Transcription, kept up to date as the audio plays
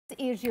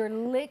Is your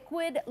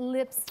liquid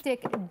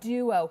lipstick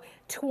duo,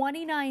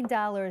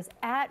 $29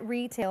 at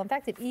retail. In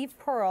fact, at Eve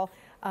Pearl,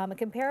 a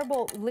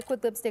comparable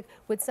liquid lipstick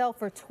would sell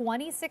for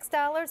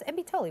 $26 and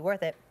be totally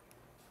worth it.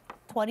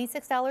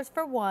 $26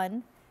 for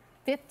one,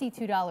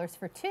 $52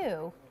 for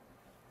two,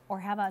 or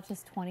how about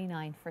just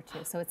 $29 for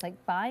two? So it's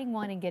like buying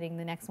one and getting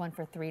the next one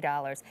for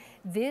 $3.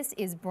 This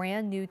is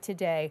brand new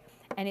today,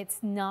 and it's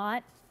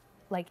not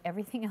like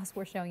everything else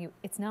we're showing you.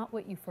 It's not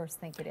what you first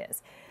think it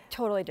is.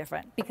 Totally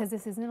different. Because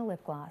this isn't a lip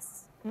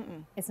gloss.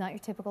 It's not your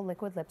typical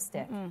liquid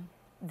lipstick.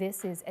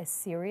 This is a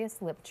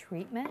serious lip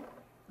treatment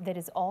that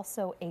is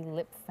also a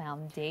lip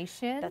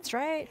foundation. That's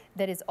right.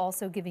 That is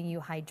also giving you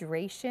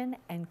hydration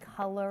and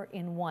color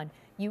in one.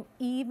 You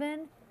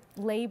even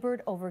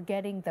labored over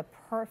getting the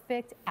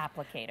perfect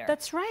applicator.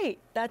 That's right.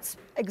 That's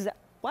exactly.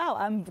 Wow,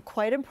 I'm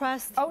quite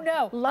impressed. Oh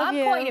no,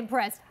 I'm quite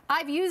impressed.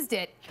 I've used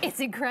it.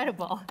 It's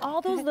incredible. All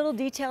those little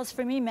details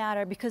for me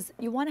matter because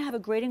you want to have a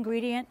great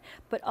ingredient,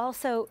 but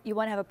also you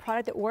want to have a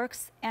product that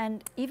works,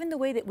 and even the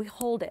way that we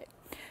hold it.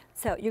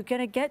 So you're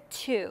going to get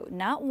two,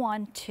 not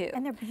one, two.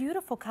 And they're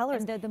beautiful colors.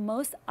 And they're the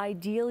most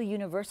ideal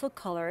universal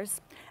colors.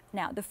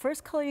 Now, the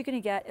first color you're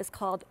going to get is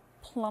called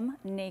Plum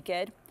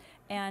Naked.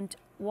 And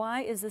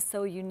why is this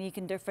so unique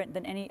and different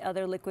than any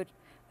other liquid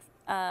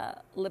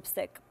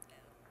lipstick?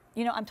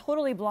 You know, I'm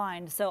totally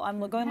blind, so I'm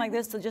going like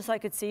this so just so I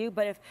could see you.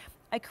 But if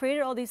I created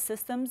all these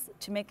systems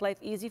to make life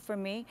easy for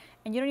me,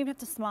 and you don't even have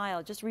to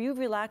smile, just you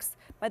relax.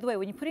 By the way,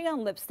 when you're putting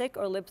on lipstick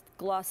or lip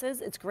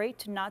glosses, it's great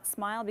to not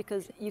smile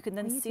because you can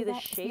then see the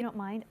shape. If you don't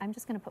mind, I'm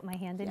just going to put my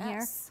hand in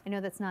here. I know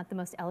that's not the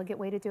most elegant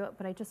way to do it,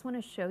 but I just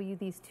want to show you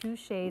these two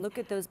shades. Look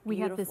at those beautiful We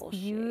have this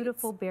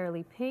beautiful shades.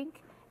 Barely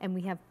Pink, and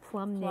we have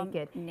Plum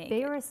Naked.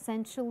 They are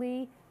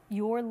essentially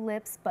your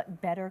lips,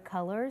 but better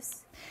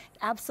colors.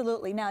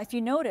 Absolutely. Now, if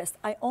you notice,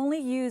 I only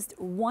used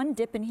one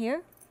dip in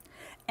here,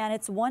 and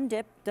it's one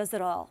dip does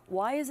it all.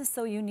 Why is this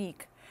so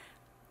unique?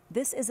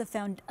 This is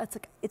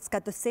it's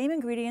got the same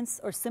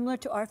ingredients or similar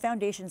to our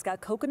foundation. It's got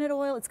coconut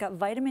oil, it's got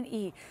vitamin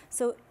E.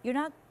 So your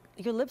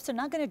lips are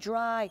not going to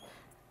dry,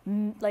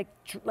 like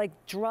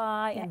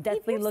dry and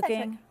deathly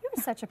looking.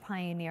 You're such a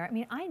pioneer. I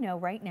mean, I know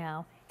right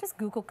now, just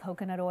Google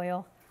coconut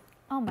oil.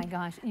 Oh my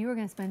gosh, you were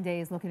going to spend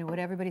days looking at what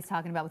everybody's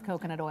talking about with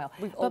coconut oil.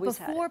 But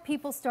before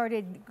people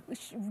started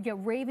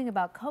raving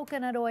about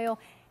coconut oil,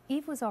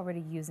 Eve was already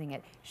using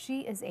it.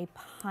 She is a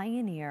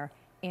pioneer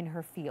in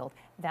her field.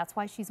 That's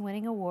why she's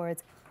winning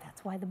awards.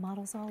 That's why the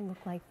models all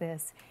look like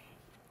this.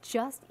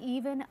 Just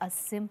even a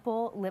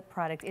simple lip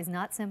product is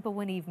not simple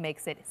when Eve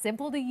makes it.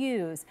 Simple to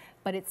use,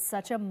 but it's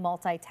such a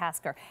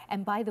multitasker.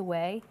 And by the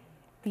way,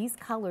 these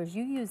colors,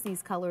 you use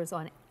these colors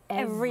on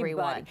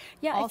everyone.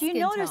 Yeah, all if you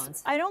notice,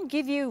 tones. I don't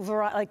give you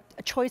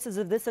choices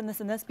of this and this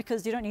and this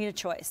because you don't need a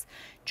choice.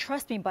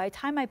 Trust me, by the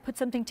time I put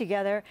something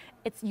together,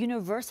 it's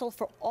universal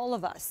for all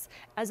of us.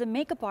 As a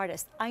makeup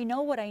artist, I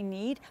know what I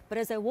need, but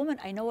as a woman,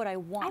 I know what I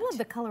want. I love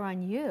the color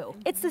on you.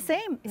 It's the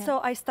same. So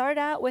I start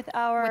out with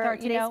our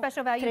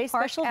today's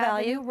special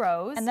value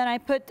rose, and then I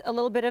put a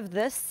little bit of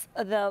this,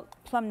 the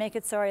Plum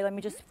Naked. Sorry, let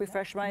me just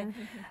refresh my.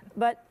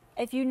 But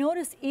if you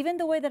notice, even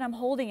the way that I'm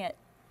holding it,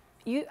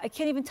 I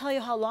can't even tell you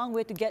how long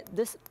we had to get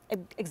this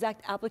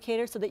exact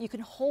applicator so that you can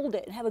hold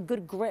it and have a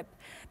good grip.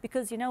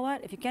 Because you know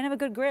what? If you can't have a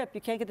good grip,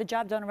 you can't get the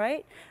job done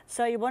right.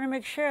 So you want to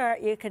make sure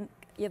you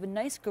have a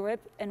nice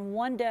grip, and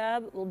one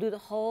dab will do the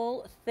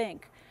whole thing.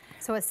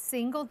 So a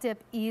single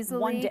dip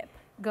easily. One dip.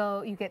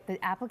 You get the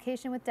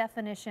application with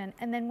definition.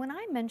 And then when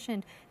I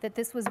mentioned that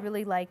this was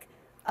really like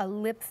a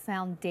lip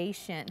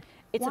foundation.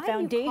 It's a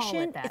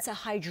foundation, it's a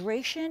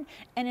hydration,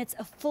 and it's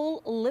a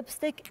full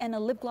lipstick and a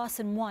lip gloss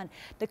in one.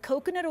 The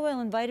coconut oil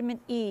and vitamin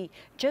E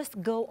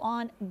just go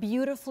on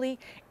beautifully.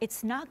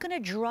 It's not going to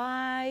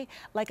dry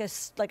like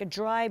a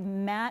dry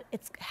matte.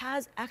 It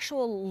has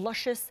actual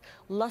luscious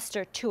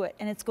luster to it,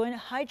 and it's going to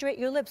hydrate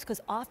your lips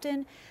because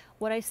often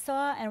what I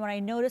saw and what I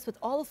noticed with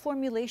all the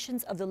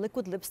formulations of the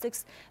liquid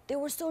lipsticks, they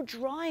were so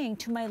drying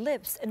to my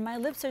lips, and my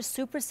lips are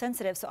super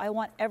sensitive, so I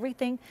want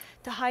everything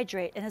to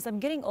hydrate. And as I'm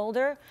getting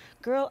older,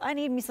 girl, I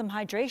need me some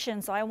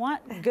hydration, so I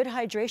want good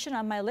hydration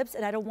on my lips,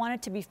 and I don't want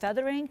it to be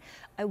feathering.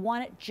 I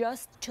want it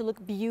just to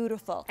look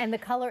beautiful. And the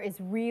color is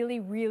really,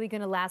 really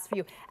gonna last for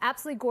you.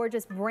 Absolutely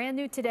gorgeous, brand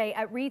new today.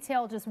 At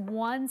retail, just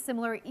one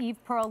similar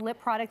Eve Pearl lip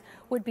product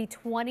would be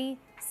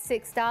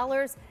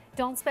 $26.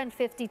 Don't spend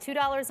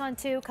 $52 on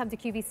two. Come to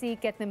QVC,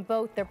 get them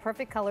both. They're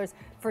perfect colors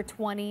for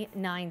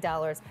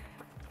 $29.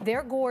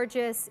 They're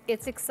gorgeous.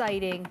 It's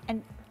exciting.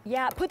 And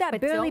yeah, put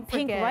that Barely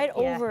Pink right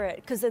over it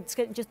because it's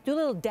gonna just do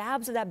little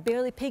dabs of that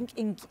Barely Pink,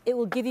 and it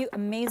will give you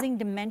amazing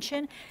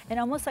dimension and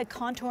almost like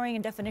contouring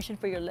and definition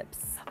for your lips.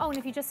 Oh, and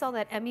if you just saw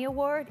that Emmy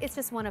Award, it's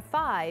just one of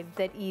 5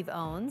 that Eve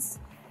owns,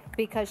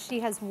 because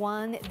she has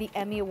won the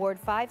Emmy Award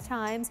 5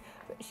 times.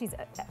 She's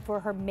for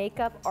her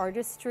makeup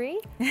artistry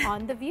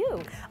on The View.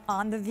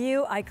 On The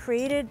View, I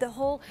created the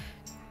whole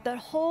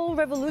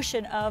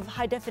revolution of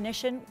high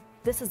definition.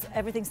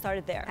 Everything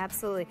started there.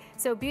 Absolutely.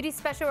 So beauty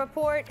special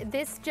report,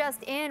 this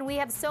just in. We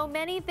have so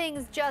many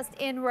things just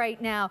in right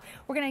now.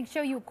 We're going to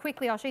show you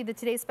quickly. I'll show you the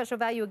today's special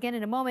value again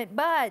in a moment,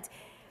 but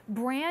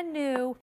brand new